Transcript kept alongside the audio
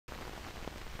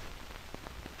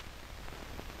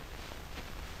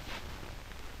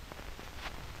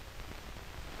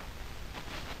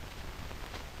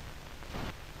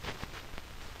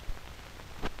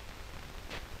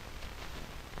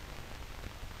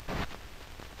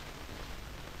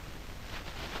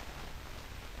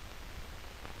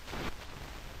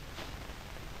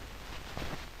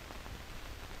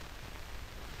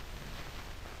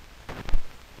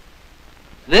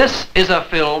This is a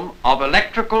film of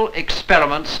electrical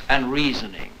experiments and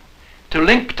reasoning to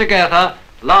link together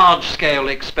large-scale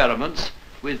experiments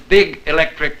with big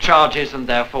electric charges and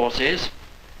their forces,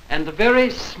 and the very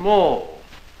small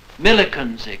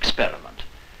Millikan's experiment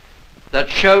that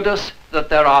showed us that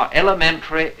there are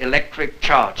elementary electric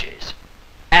charges,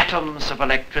 atoms of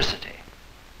electricity.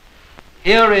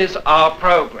 Here is our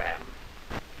program.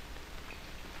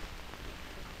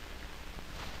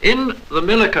 In the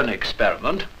Millikan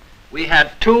experiment, we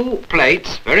had two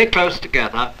plates very close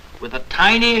together with a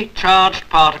tiny charged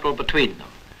particle between them.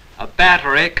 A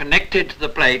battery connected to the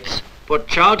plates put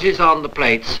charges on the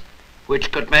plates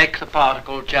which could make the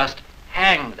particle just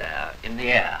hang there in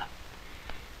the air.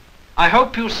 I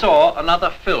hope you saw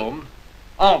another film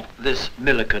of this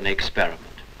Millikan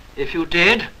experiment. If you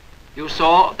did, you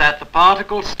saw that the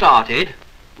particle started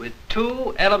with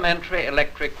two elementary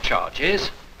electric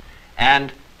charges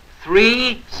and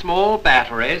three small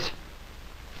batteries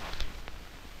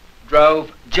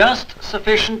drove just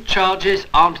sufficient charges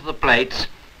onto the plates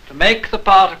to make the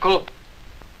particle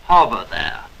hover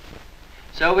there.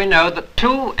 So we know that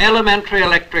two elementary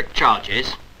electric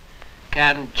charges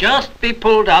can just be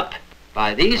pulled up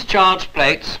by these charged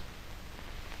plates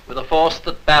with a force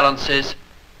that balances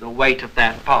the weight of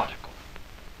that particle.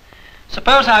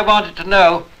 Suppose I wanted to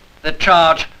know the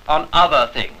charge on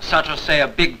other things, such as, say, a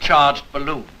big charged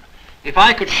balloon. If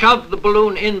I could shove the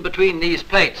balloon in between these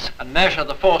plates and measure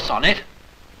the force on it,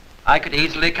 I could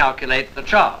easily calculate the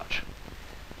charge.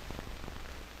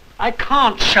 I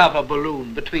can't shove a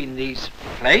balloon between these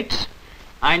plates.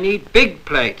 I need big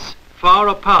plates far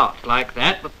apart like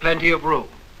that with plenty of room.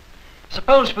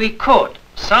 Suppose we could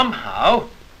somehow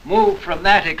move from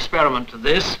that experiment to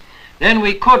this, then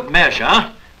we could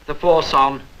measure the force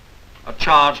on a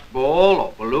charged ball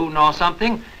or balloon or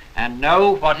something and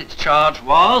know what its charge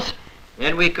was.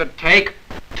 Then we could take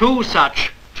two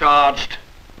such charged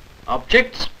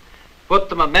objects, put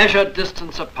them a measured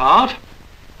distance apart,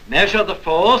 measure the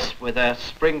force with a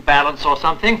spring balance or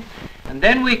something, and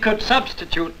then we could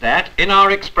substitute that in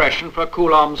our expression for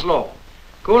Coulombs' law.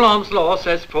 Coulombs' law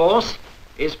says force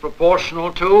is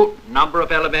proportional to number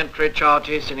of elementary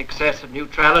charges in excess of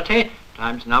neutrality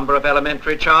times number of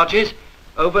elementary charges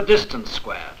over distance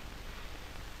squared.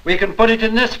 We can put it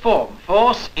in this form.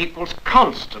 Force equals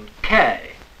constant K,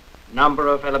 number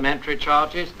of elementary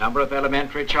charges,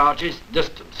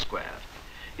 distance squared.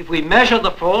 If we measure the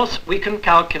force, we can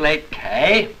calculate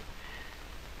K,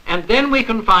 and then we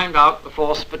can find out the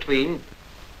force between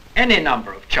any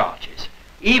number of charges.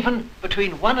 Even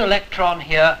between one electron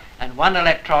here and one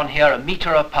electron here, a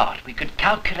meter apart, we could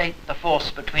calculate the force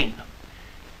between them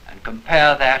and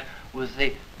compare that with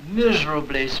the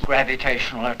miserably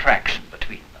gravitational attraction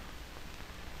between them.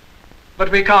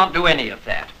 But we can't do any of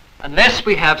that unless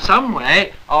we have some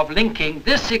way of linking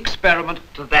this experiment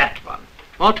to that one.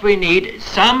 What we need is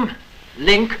some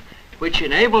link which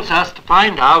enables us to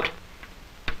find out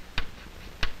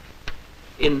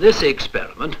in this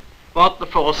experiment what the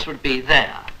force would be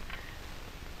there.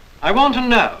 I want to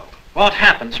know what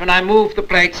happens when I move the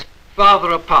plates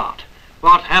farther apart,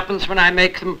 what happens when I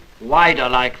make them wider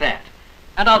like that,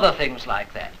 and other things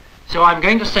like that. So I'm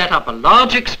going to set up a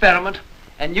large experiment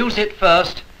and use it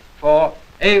first for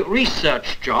a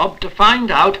research job to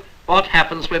find out what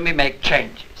happens when we make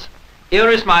changes. Here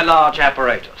is my large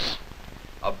apparatus,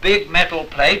 a big metal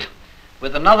plate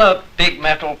with another big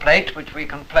metal plate which we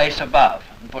can place above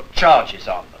and put charges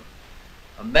on them.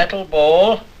 A metal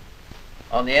ball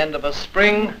on the end of a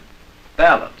spring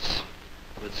balance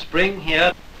with spring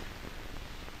here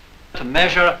to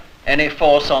measure any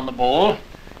force on the ball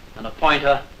and a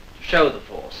pointer to show the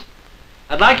force.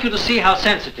 I'd like you to see how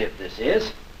sensitive this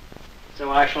is,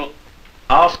 so I shall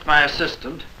ask my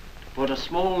assistant to put a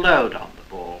small load on the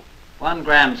ball. 1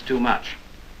 gram's too much,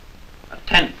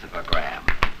 1/10 of a gram.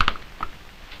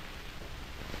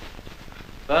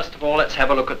 First of all, let's have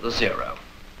a look at the zero.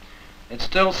 It's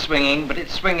still swinging, but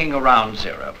it's swinging around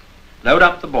zero. Load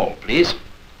up the ball, please.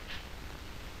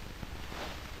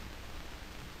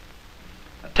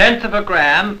 1/10 of a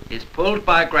gram is pulled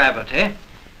by gravity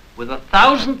with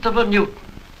 1,000th of a Newton.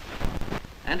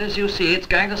 And as you see, it's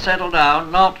going to settle down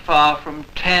not far from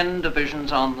 10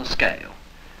 divisions on the scale.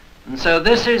 And so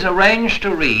this is arranged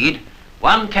to read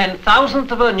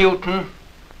 1/10,000th of a Newton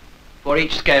for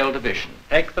each scale division.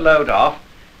 Take the load off.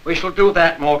 We shall do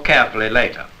that more carefully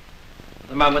later. At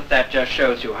the moment, that just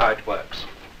shows you how it works.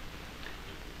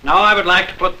 Now I would like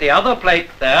to put the other plate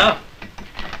there.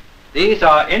 These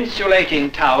are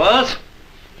insulating towers.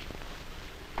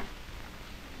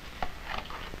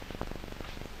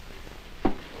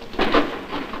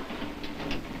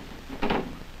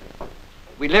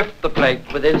 we lift the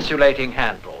plate with insulating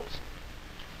handles.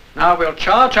 Now we'll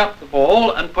charge up the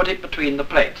ball and put it between the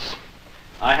plates.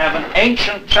 I have an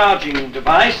ancient charging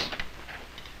device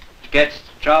which gets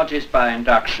charges by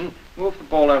induction. Move the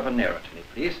ball over nearer to me,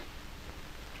 please.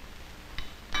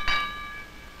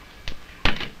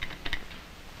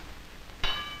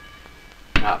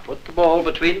 Now put the ball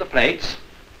between the plates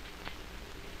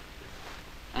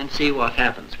and see what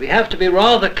happens. We have to be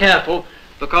rather careful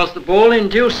because the ball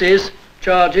induces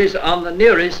charges on the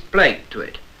nearest plate to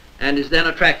it and is then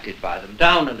attracted by them.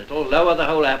 Down a little, lower the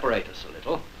whole apparatus a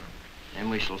little, and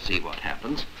we shall see what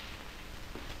happens.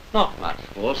 Not much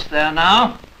force there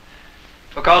now,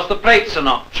 because the plates are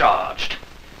not charged.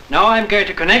 Now I'm going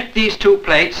to connect these two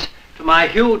plates to my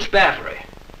huge battery.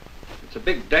 It's a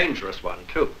big, dangerous one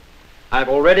too. I've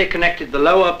already connected the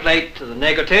lower plate to the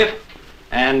negative,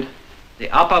 and the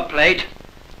upper plate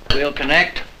will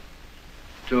connect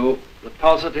to the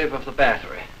positive of the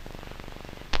battery.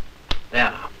 There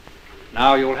now.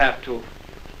 Now you'll have to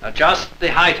adjust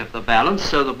the height of the balance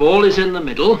so the ball is in the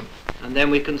middle, and then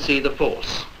we can see the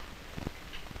force.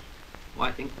 Oh,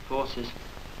 I think the force is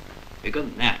bigger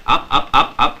than that. Up, up,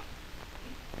 up, up.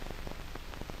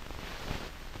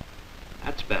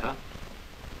 That's better.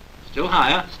 Still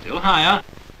higher, still higher.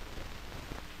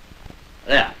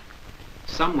 There.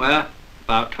 Somewhere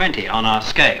about 20 on our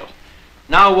scale.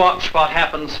 Now watch what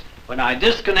happens when I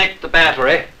disconnect the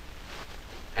battery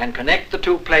and connect the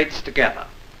two plates together.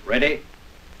 Ready?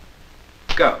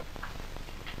 Go.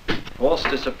 Force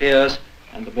disappears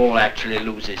and the ball actually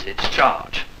loses its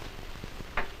charge.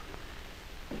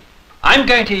 I'm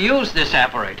going to use this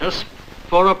apparatus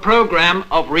for a program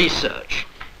of research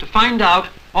to find out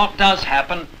what does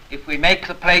happen if we make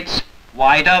the plates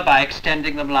wider by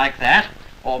extending them like that,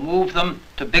 or move them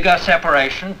to bigger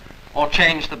separation, or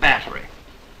change the battery.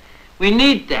 We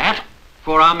need that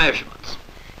for our measurements,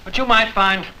 but you might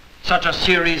find such a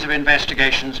series of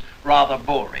investigations rather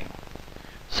boring.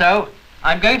 So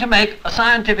I'm going to make a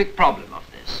scientific problem of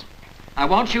this. I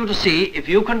want you to see if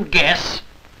you can guess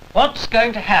what's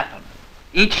going to happen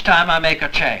each time I make a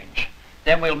change.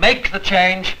 Then we'll make the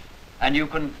change and you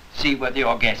can see whether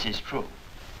your guess is true.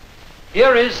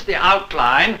 Here is the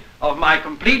outline of my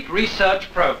complete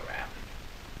research program.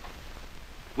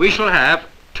 We shall have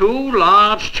two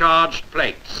large charged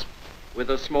plates with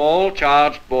a small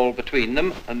charged ball between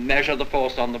them and measure the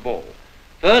force on the ball.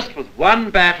 First with one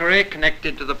battery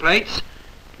connected to the plates,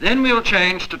 then we'll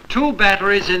change to two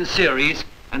batteries in series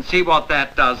and see what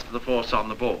that does to the force on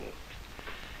the ball.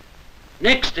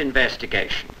 Next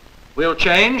investigation, we'll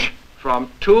change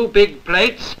from two big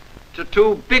plates to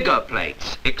two bigger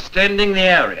plates, extending the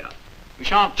area. We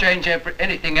shan't change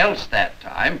anything else that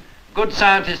time. A good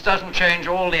scientist doesn't change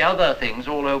all the other things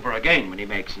all over again when he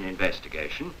makes an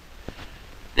investigation.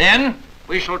 Then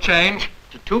we shall change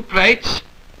to two plates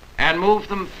and move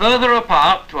them further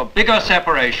apart to a bigger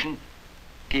separation,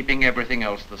 keeping everything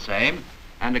else the same,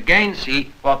 and again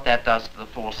see what that does to the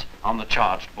force on the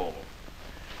charged ball.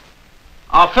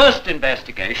 Our first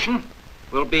investigation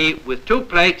will be with two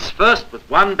plates, first with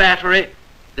one battery,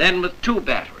 then with two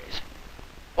batteries.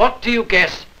 What do you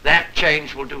guess that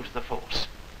change will do to the force?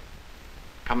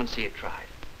 Come and see it tried.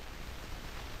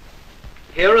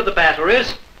 Here are the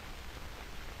batteries,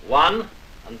 one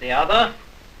and the other.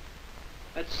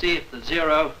 Let's see if the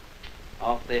zero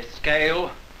of the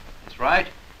scale is right.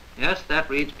 Yes, that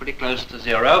reads pretty close to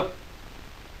zero.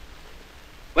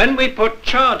 When we put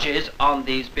charges on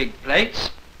these big plates,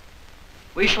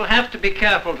 we shall have to be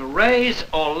careful to raise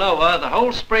or lower the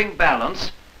whole spring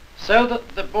balance so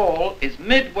that the ball is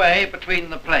midway between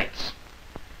the plates.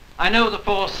 I know the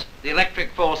force, the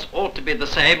electric force, ought to be the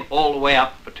same all the way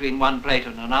up between one plate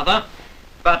and another,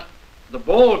 but the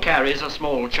ball carries a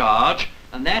small charge,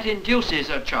 and that induces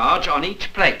a charge on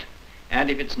each plate.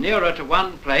 And if it's nearer to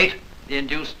one plate, the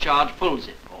induced charge pulls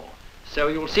it more. So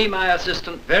you'll see my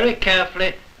assistant very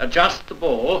carefully adjust the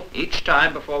ball each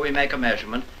time before we make a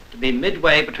measurement to be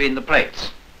midway between the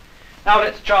plates. Now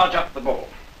let's charge up the ball.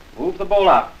 Move the ball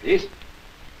up, please.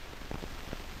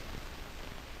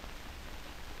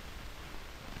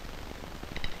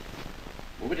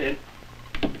 Move it in.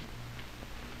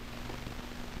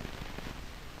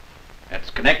 Let's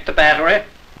connect the battery,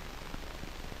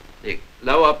 the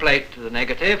lower plate to the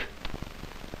negative,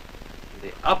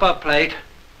 the upper plate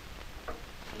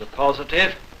to the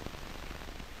positive.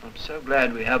 I'm so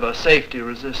glad we have a safety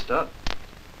resistor.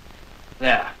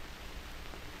 There.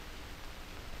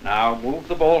 Now move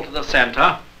the ball to the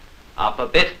center, up a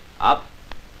bit, up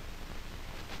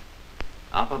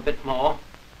a bit more.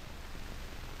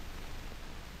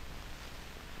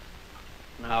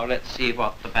 Now let's see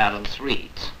what the balance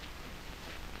reads.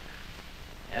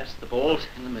 Yes, the ball's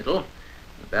in the middle.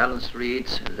 The balance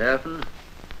reads 11,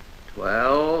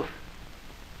 12,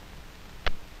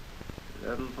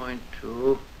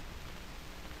 11.2.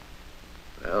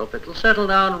 Well, it'll settle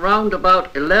down round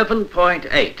about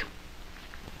 11.8.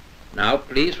 Now,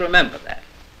 please remember that.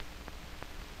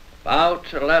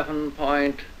 About 11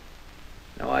 point,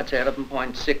 no, I'd say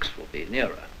 11.6 will be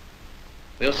nearer.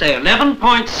 We'll say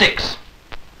 11.6.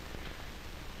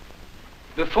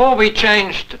 Before we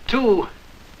change to 2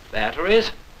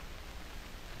 batteries,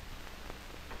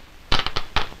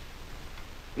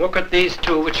 look at these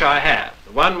 2 which I have.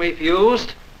 The one we've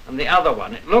used and the other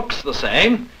one. It looks the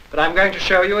same, but I'm going to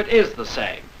show you it is the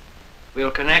same.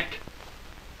 We'll connect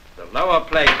the lower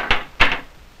plate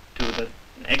to the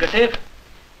negative,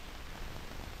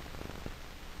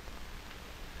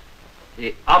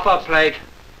 the upper plate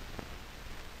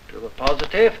to the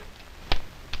positive,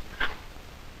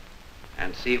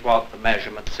 and see what the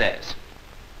measurement says.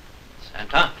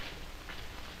 Center.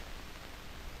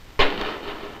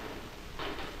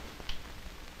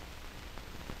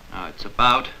 Now it's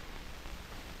about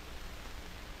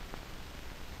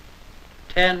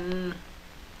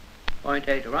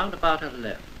 10.8, around about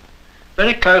 11.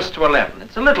 Very close to 11.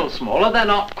 It's a little smaller, they're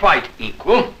not quite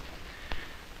equal.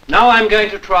 Now I'm going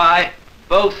to try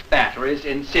both batteries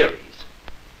in series.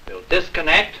 We'll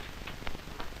disconnect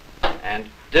and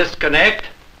disconnect,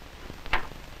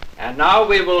 and now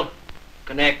we will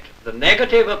connect the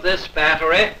negative of this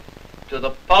battery to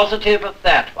the positive of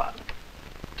that one,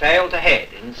 tail to head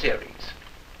in series.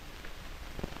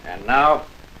 And now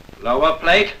lower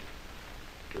plate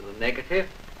to the negative,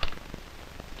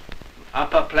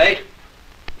 upper plate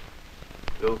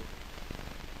to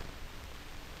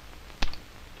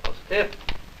positive.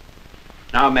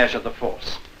 Now measure the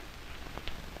force.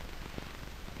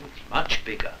 It's much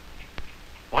bigger.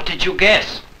 What did you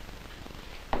guess?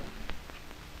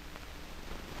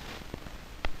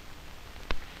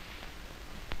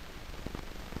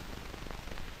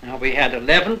 Now we had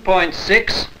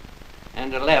 11.6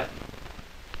 and 11.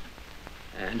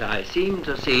 And I seem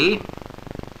to see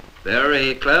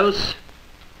very close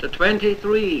to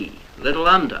 23, little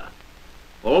under.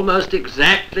 Almost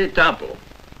exactly double.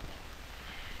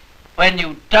 When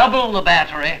you double the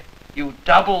battery, you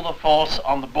double the force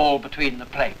on the ball between the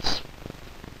plates.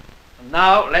 And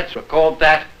now let's record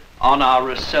that on our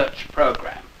research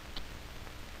program.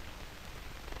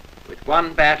 With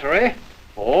 1 battery,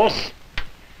 force,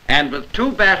 and with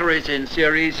 2 batteries in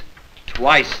series,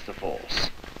 twice the force.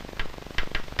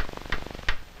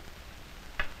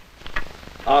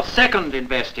 Our second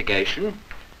investigation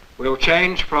will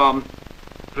change from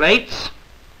plates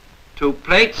to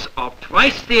plates of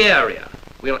twice the area.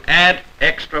 We'll add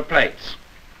extra plates.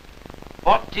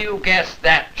 What do you guess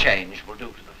that change will do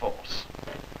to the force?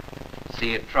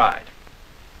 See it tried.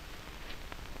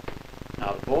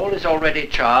 Now the ball is already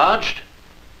charged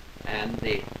and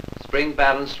the spring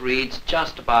balance reads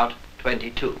just about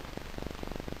 22.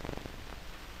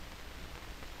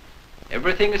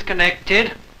 Everything is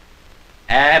connected.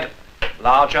 Add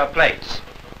larger plates.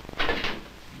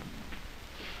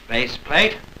 Base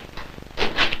plate.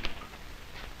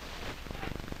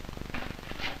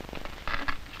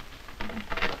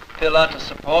 Pillar to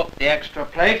support the extra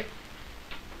plate.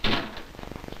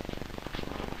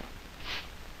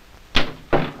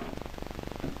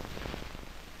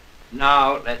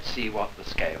 Now let's see what the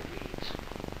scale reads.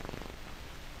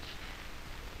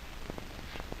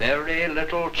 Very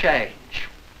little change.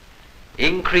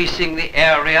 Increasing the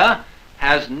area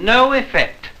has no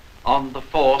effect on the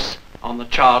force on the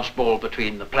charged ball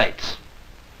between the plates.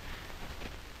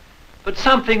 But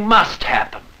something must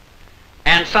happen,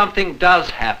 and something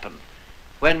does happen.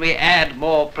 When we add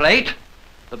more plate,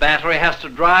 the battery has to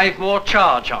drive more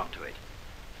charge onto it.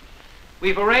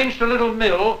 We've arranged a little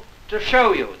mill to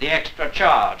show you the extra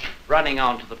charge running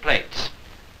onto the plates.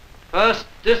 First,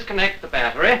 disconnect the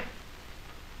battery.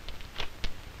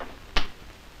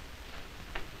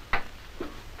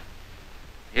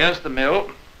 Here's the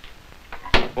mill,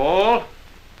 a ball,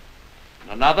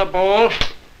 and another ball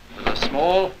with a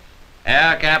small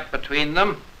air gap between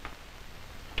them.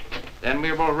 Then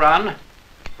we will run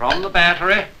from the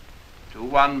battery to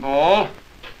 1 ball,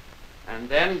 and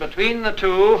then between the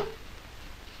 2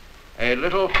 a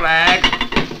little flag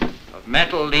of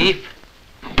metal leaf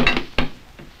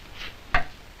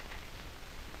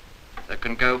that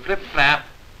can go flip-flap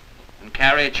and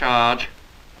carry charge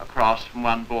across from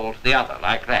 1 ball to the other,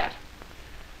 like that.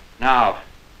 Now,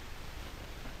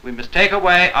 we must take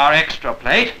away our extra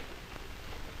plate.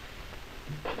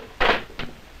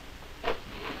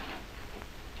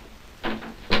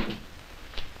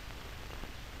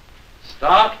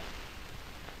 Start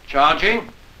charging,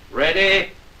 ready,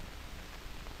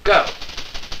 go.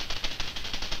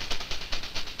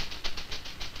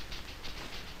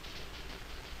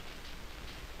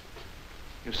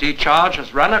 You see charge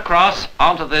has run across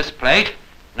onto this plate.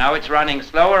 Now it's running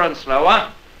slower and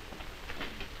slower.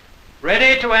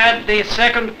 Ready to add the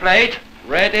second plate,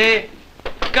 ready,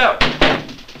 go.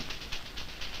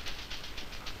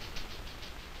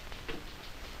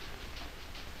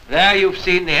 There you've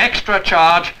seen the extra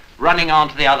charge running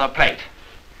onto the other plate.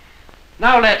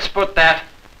 Now let's put that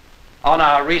on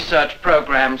our research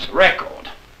program's record.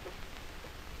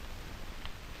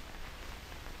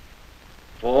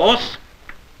 Force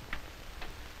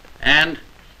and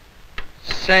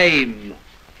same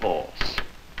force.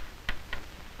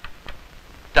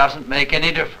 Doesn't make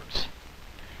any difference.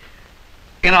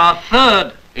 In our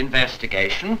third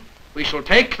investigation, we shall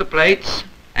take the plates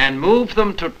and move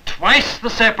them to twice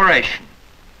the separation.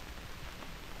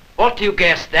 What do you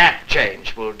guess that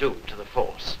change will do to the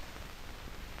force?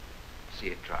 See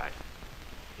it tried.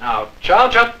 Now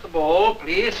charge up the ball,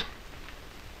 please.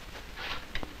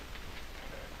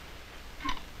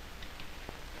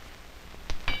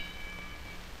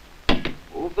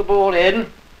 Move the ball in.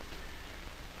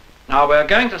 Now we're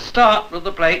going to start with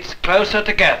the plates closer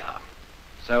together.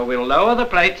 So we'll lower the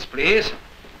plates, please.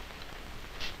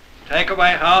 Take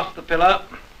away half the pillar.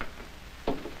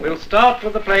 We'll start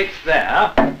with the plates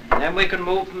there, and then we can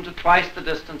move them to twice the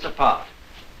distance apart.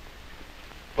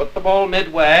 Put the ball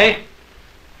midway.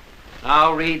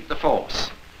 Now read the force.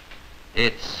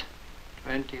 It's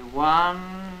 21,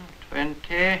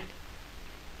 20,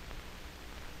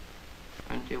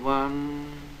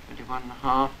 21, 21 and a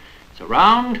half. It's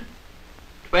around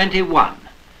 21.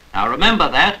 Now remember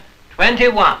that,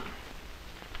 21.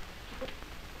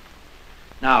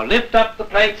 Now lift up the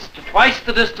plates to twice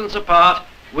the distance apart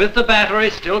with the battery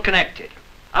still connected.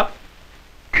 Up.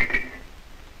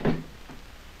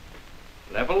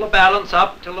 Level the balance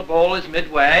up till the ball is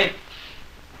midway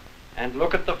and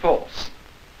look at the force.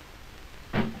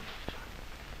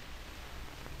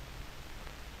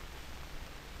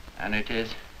 And it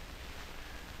is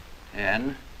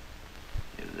 10,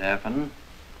 11,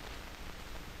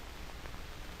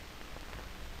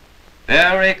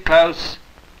 very close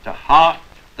to half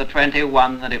the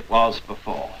 21 that it was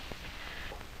before.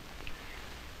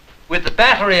 With the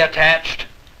battery attached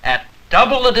at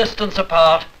double the distance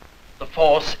apart, the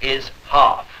force is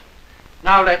half.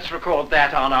 Now let's record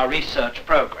that on our research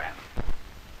program.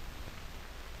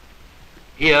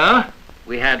 Here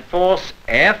we had force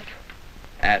F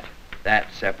at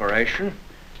that separation,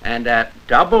 and at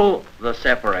double the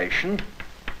separation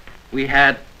we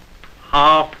had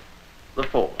half the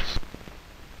force.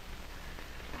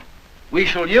 We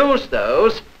shall use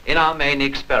those in our main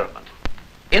experiment.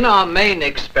 In our main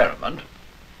experiment,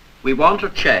 we want to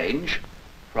change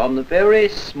from the very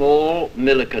small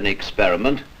Millikan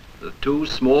experiment, the two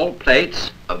small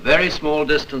plates a very small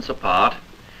distance apart,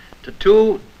 to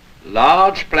two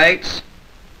large plates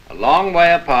a long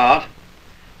way apart,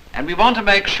 and we want to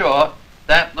make sure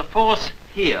that the force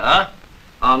here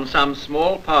on some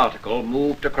small particle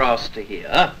moved across to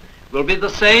here will be the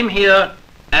same here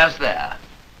as there.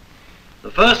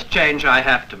 The first change I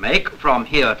have to make from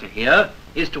here to here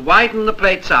is to widen the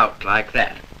plates out like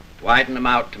that. Widen them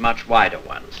out to much wider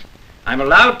ones. I'm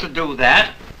allowed to do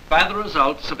that by the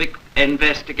results of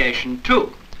investigation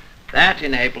 2. That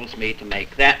enables me to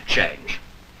make that change.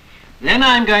 Then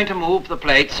I'm going to move the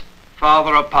plates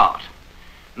farther apart.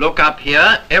 Look up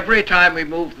here, every time we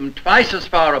move them twice as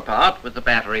far apart with the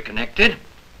battery connected,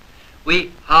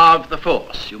 we halve the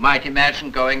force. You might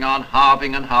imagine going on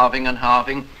halving and halving and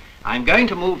halving. I'm going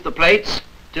to move the plates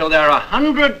till they're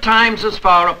 100 times as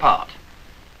far apart.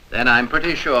 Then I'm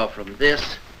pretty sure from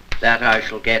this that I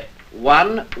shall get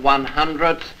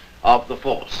 1/100th of the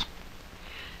force.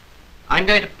 I'm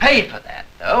going to pay for that,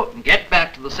 though, and get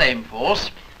back to the same force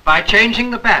by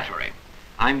changing the battery.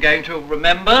 I'm going to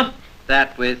remember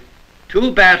that with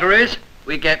 2 batteries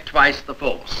we get twice the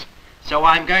force. So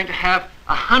I'm going to have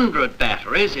 100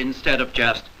 batteries instead of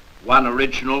just one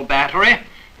original battery,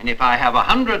 and if I have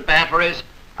 100 batteries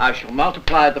I shall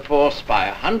multiply the force by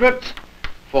 100th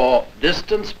for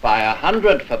distance, by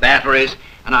 100 for batteries,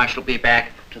 and I shall be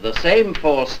back to the same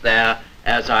force there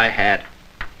as I had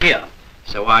here.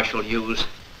 So I shall use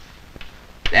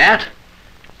that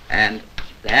and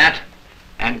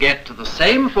get to the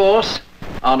same force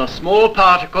on a small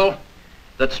particle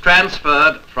that's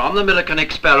transferred from the Millikan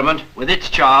experiment with its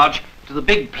charge to the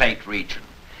big plate region.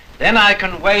 Then I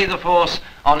can weigh the force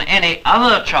on any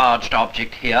other charged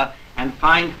object here and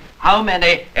find how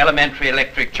many elementary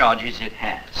electric charges it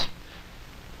has.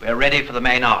 We're ready for the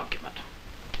main argument.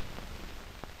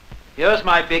 here's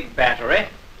my big battery.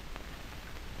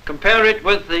 Compare it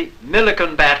with the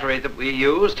Millikan battery that we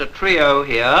used, a trio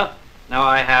here. Now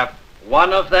I have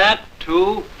one of that,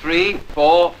 2, 3,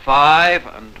 4, 5,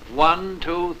 and 1,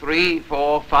 2, 3,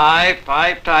 4, 5,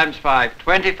 5 times 5,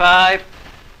 25,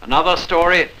 another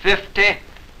story, 50,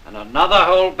 and another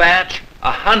whole batch,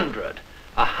 100.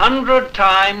 100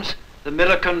 times the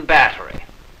Millikan battery.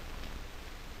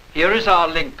 Here is our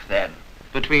link then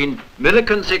between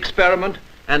Millikan's experiment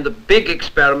and the big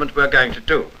experiment we're going to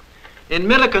do. In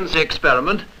Millikan's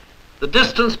experiment, the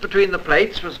distance between the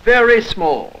plates was very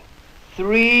small,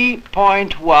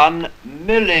 3.1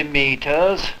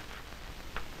 millimeters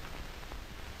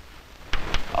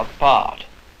apart.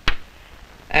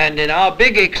 And in our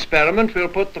big experiment, we'll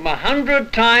put them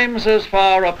 100 times as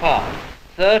far apart,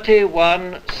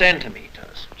 31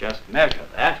 centimeters. Just measure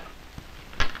that.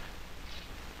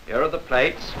 Here are the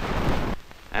plates,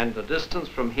 and the distance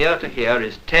from here to here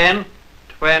is 10,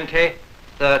 20,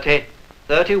 30,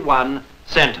 31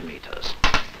 centimeters.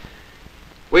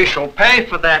 We shall pay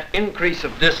for that increase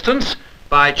of distance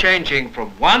by changing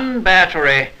from one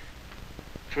battery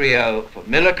trio for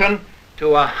Millikan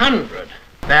to 100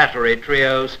 battery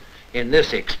trios in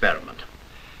this experiment.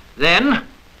 Then,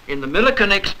 in the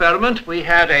Millikan experiment, we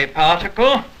had a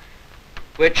particle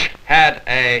which had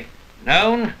a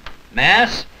known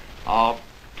mass of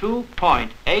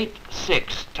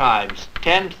 2.86 times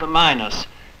 10 to the minus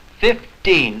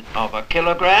 15 of a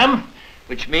kilogram,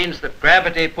 which means that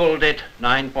gravity pulled it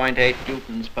 9.8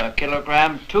 newtons per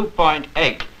kilogram,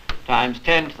 2.8 times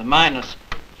 10 to the minus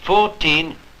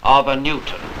 14 of a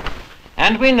newton.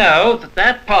 And we know that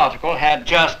that particle had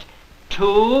just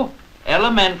 2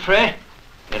 elementary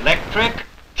electric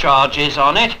charges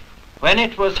on it when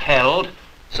it was held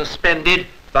suspended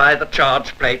by the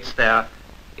charge plates there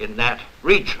in that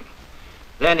region.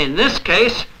 Then in this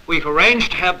case, we've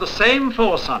arranged to have the same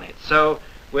force on it. So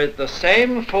with the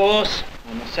same force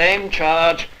and the same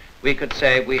charge, we could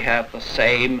say we have the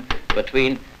same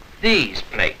between these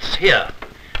plates here.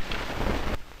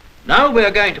 Now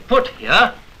we're going to put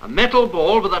here a metal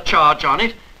ball with a charge on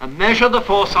it and measure the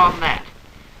force on that.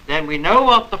 Then we know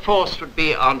what the force would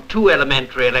be on 2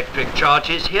 elementary electric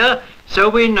charges here, so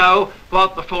we know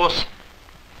what the force,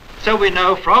 so we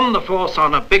know from the force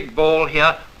on a big ball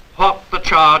here what the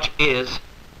charge is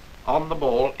on the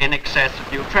ball in excess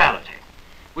of neutrality.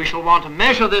 We shall want to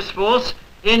measure this force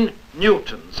in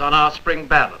newtons on our spring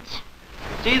balance.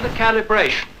 See the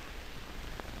calibration.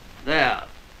 There.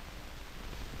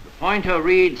 The pointer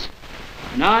reads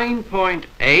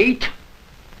 9.8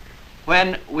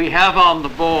 when we have on the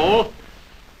ball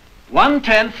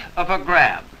 1/10 of a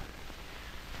gram.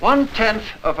 1/10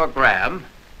 of a gram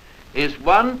is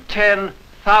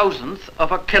 1/10,000th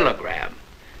of a kilogram,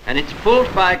 and it's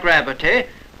pulled by gravity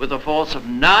with a force of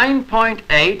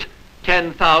 9.8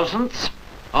 10,000ths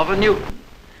of a newton.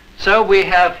 So we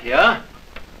have here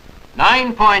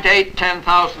 9.8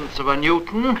 10,000ths of a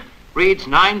newton reads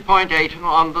 9.8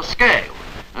 on the scale.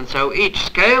 And so each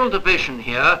scale division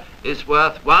here is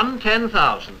worth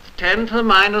 1/10,000th, 10 to the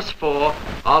minus 4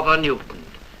 of a newton.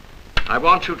 I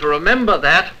want you to remember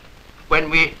that when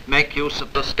we make use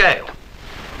of the scale.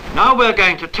 Now we're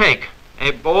going to take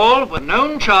a ball with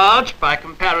known charge by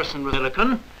comparison with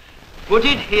Millikan, put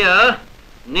it here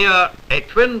near a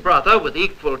twin brother with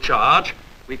equal charge.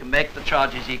 We can make the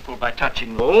charges equal by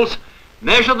touching the balls.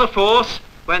 Measure the force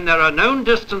when there are known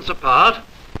distance apart,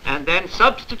 and then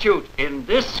substitute in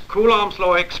this Coulombs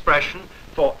law expression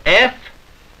for F,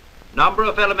 number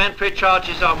of elementary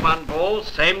charges on one ball,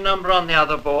 same number on the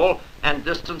other ball, and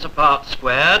distance apart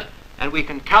squared, and we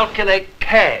can calculate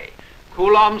K,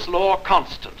 Coulombs law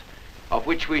constant, of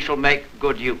which we shall make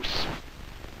good use.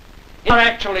 In our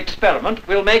actual experiment,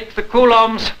 we'll make the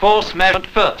Coulombs force measurement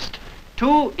first.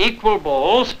 2 equal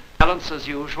balls, balance as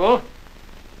usual.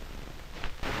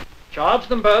 Charge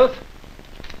them both.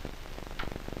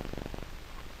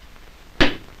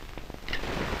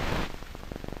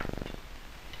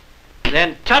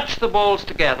 Then touch the balls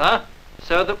together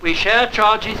so that we share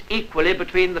charges equally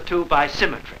between the 2 by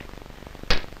symmetry.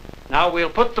 Now we'll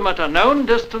put them at a known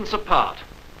distance apart.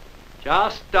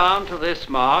 Just down to this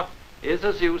mark is,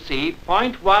 as you see,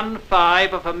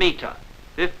 0.15 of a meter,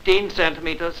 15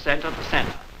 centimeters center to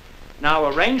center. Now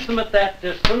arrange them at that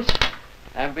distance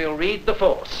and we'll read the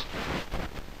force.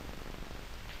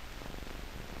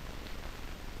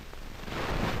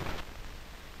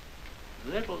 A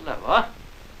little lower,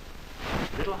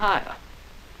 a little higher.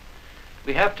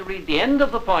 We have to read the end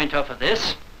of the pointer for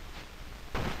this.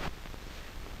 A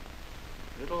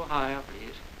little higher,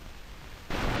 please.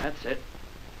 That's it.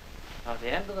 Now the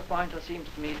end of the pointer seems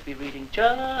to me to be reading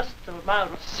just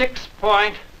about 6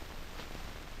 point.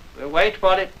 We'll wait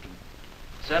for it to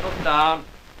settle down.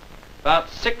 About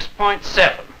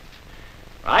 6.7.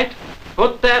 Right?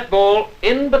 Put that ball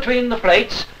in between the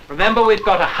plates. Remember, we've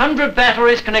got 100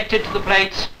 batteries connected to the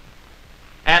plates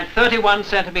and 31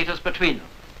 centimeters between them.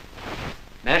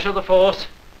 Measure the force.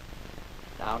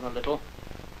 Down a little.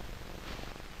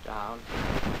 Down.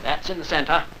 That's in the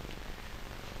center.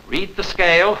 Read the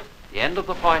scale, the end of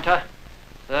the pointer.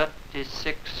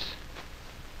 36,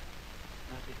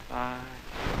 35.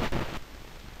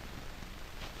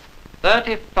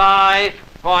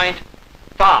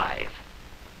 35.5.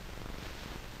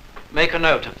 Make a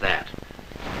note of that.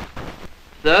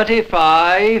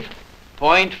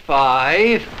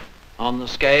 35.5 on the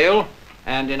scale,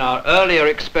 and in our earlier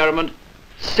experiment,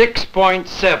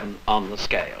 6.7 on the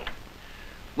scale.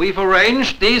 We've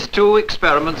arranged these two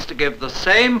experiments to give the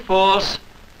same force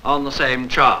on the same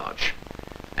charge.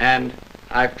 And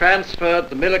I've transferred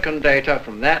the Millikan data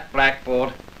from that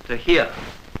blackboard to here.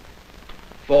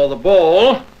 For the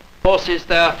ball, force is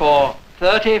therefore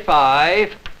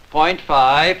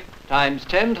 35.5 times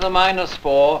 10 to the minus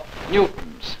 4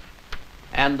 newtons.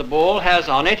 And the ball has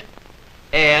on it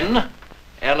n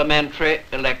elementary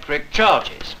electric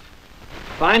charges.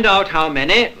 Find out how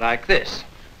many like this.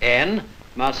 N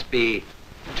must be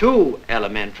 2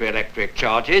 elementary electric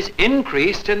charges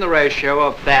increased in the ratio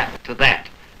of that to that.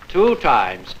 2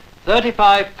 times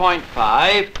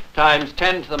 35.5 times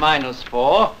 10 to the minus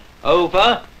 4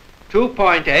 over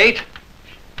 2.8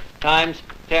 times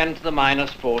 10 to the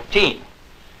minus 14.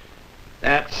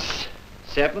 That's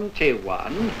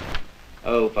 71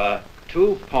 over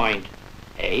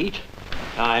 2.8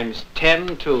 times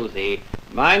 10 to the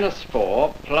minus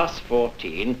 4 plus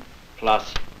 14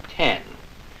 plus 10.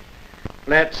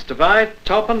 Let's divide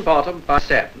top and bottom by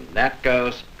 7. That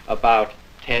goes about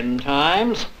 10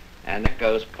 times, and that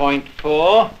goes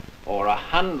 0.4 or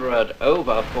 100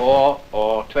 over 4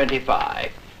 or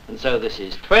 25. And so this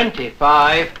is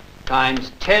 25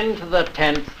 times 10 to the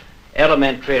 10th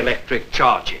elementary electric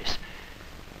charges.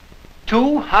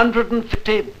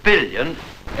 250 billion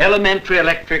elementary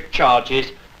electric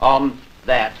charges on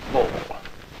that ball.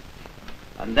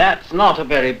 And that's not a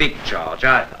very big charge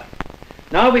either.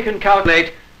 Now we can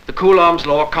calculate the Coulombs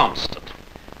law constant.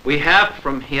 We have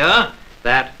from here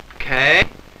that K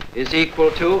is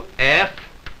equal to F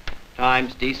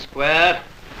times d squared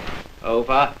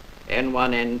over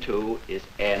n1, n2 is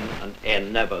n, and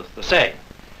n, they're both the same.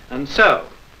 And so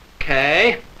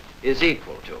K is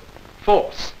equal to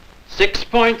force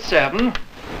 6.7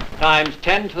 times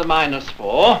 10 to the minus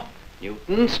 4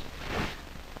 newtons,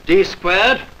 d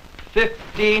squared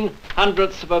 15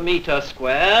 hundredths of a meter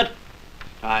squared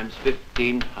times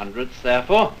 15 hundredths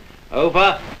therefore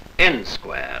over n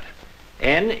squared.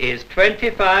 N is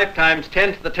 25 times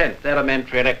 10 to the 10th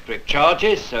elementary electric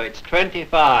charges, so it's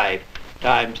 25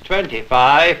 times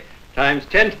 25 times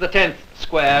 10 to the 10th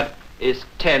squared is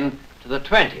 10 to the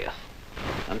 20th.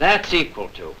 And that's equal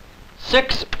to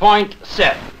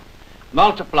 6.7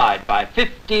 multiplied by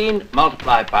 15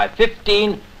 multiplied by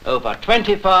 15 over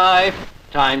 25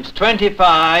 times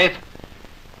 25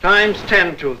 times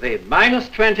 10 to the minus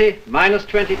 20, minus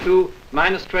 22,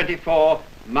 minus 24,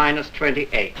 minus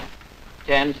 28.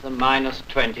 10 to the minus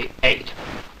 28.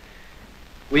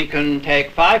 We can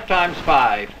take 5 times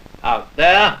 5 out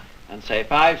there and say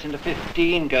 5s into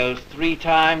 15 goes 3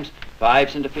 times,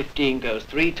 5s into 15 goes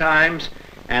 3 times,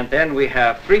 and then we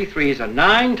have 3 3s are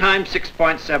 9 times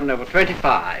 6.7 over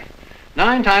 25.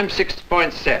 9 times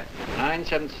 6.7, 9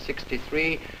 7s are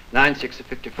 63, 9 6 are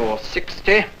 54,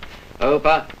 60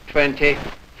 over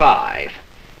 25.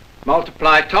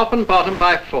 Multiply top and bottom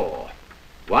by 4.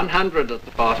 100 at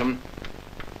the bottom,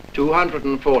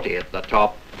 240 at the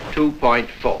top,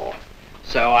 2.4.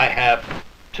 So I have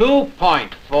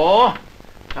 2.4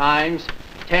 times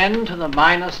 10 to the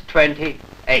minus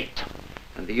 28.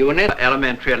 And the unit,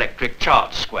 elementary electric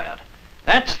charge squared.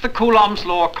 That's the Coulombs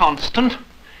law constant,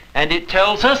 and it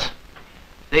tells us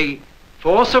the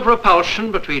force of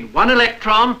repulsion between one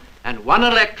electron and one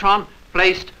electron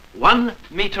placed 1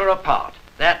 meter apart,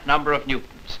 that number of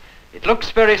newtons. It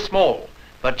looks very small,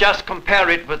 but just compare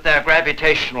it with their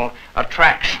gravitational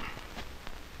attraction.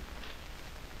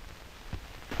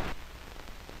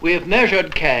 We have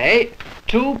measured K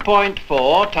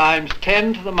 2.4 times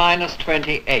 10 to the minus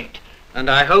 28, and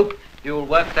I hope you'll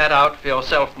work that out for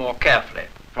yourself more carefully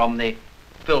from the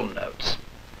film notes.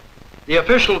 The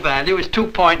official value is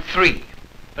 2.3,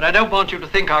 but I don't want you to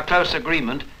think our close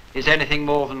agreement is anything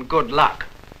more than good luck.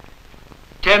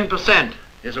 10%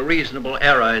 is a reasonable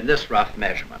error in this rough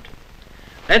measurement.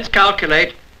 Let's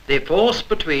calculate the force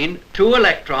between two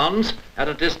electrons at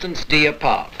a distance d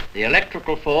apart. The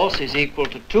electrical force is equal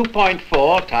to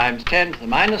 2.4 times 10 to the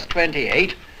minus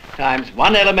 28 times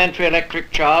 1 elementary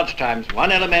electric charge times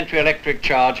 1 elementary electric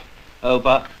charge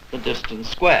over the distance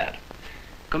squared.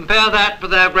 Compare that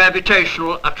with our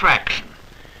gravitational attraction.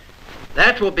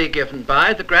 That will be given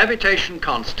by the gravitation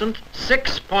constant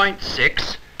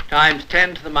 6.6 times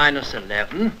 10 to the minus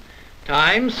 11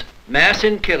 times mass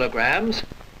in kilograms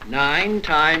 9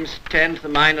 times 10 to the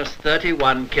minus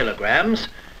 31 kilograms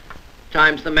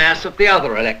times the mass of the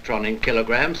other electron in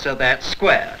kilograms, so that's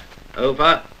squared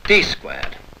over d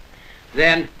squared.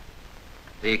 Then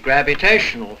the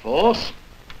gravitational force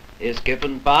is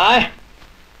given by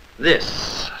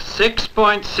this.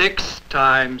 6.6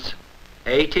 times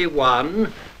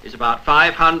 81 is about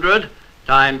 500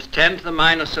 times 10 to the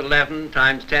minus 11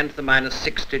 times 10 to the minus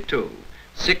 62.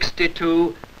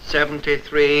 62,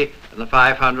 73, and the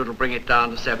 500 will bring it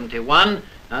down to 71,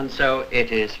 and so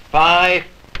it is 5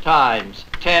 times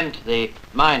 10 to the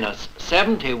minus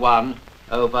 71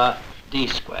 over d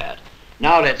squared.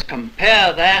 Now let's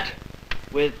compare that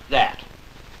with that.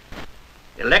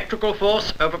 Electrical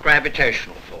force over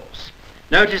gravitational force.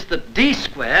 Notice that d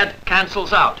squared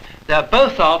cancels out. They're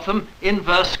both of them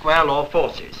inverse square law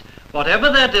forces.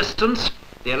 Whatever their distance,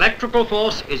 the electrical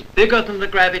force is bigger than the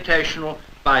gravitational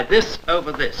by this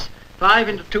over this. 5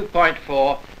 into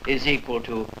 2.4 is equal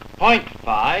to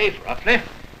 0.5, roughly.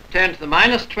 10 to the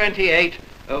minus 28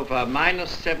 over minus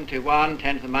 71,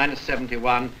 10 to the minus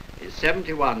 71 is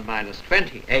 71 minus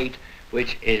 28,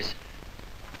 which is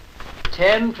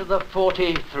 10 to the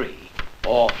 43,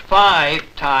 or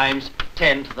 5 times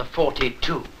 10 to the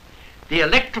 42. The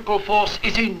electrical force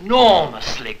is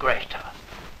enormously greater.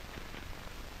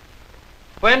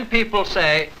 When people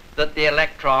say that the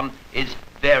electron is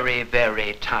very,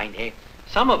 very tiny,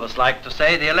 some of us like to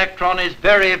say the electron is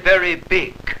very, very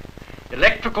big.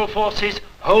 Electrical forces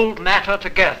hold matter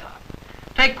together.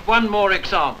 Take one more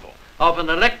example of an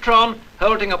electron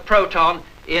holding a proton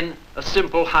in a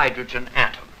simple hydrogen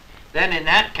atom. Then in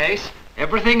that case,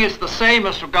 everything is the same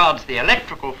as regards the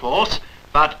electrical force,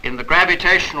 but in the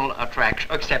gravitational attraction,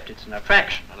 except it's an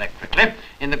attraction electrically,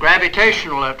 in the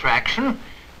gravitational attraction,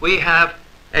 we have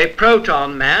a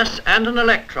proton mass and an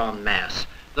electron mass.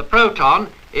 The proton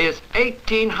is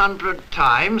 1800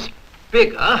 times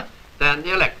bigger than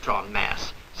the electron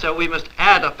mass. So we must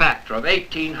add a factor of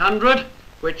 1800,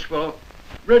 which will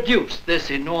reduce this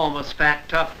enormous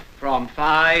factor from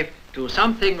 5 to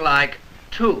something like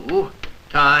 2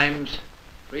 times,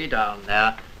 3 down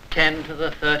there, 10 to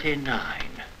the 39.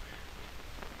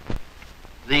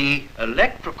 The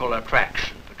electrical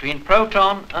attraction between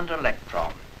proton and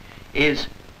electron is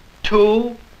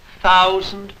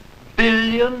 2,000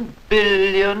 billion,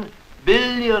 billion,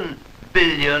 billion,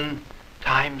 billion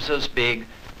times as big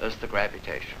as the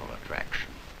gravitational attraction.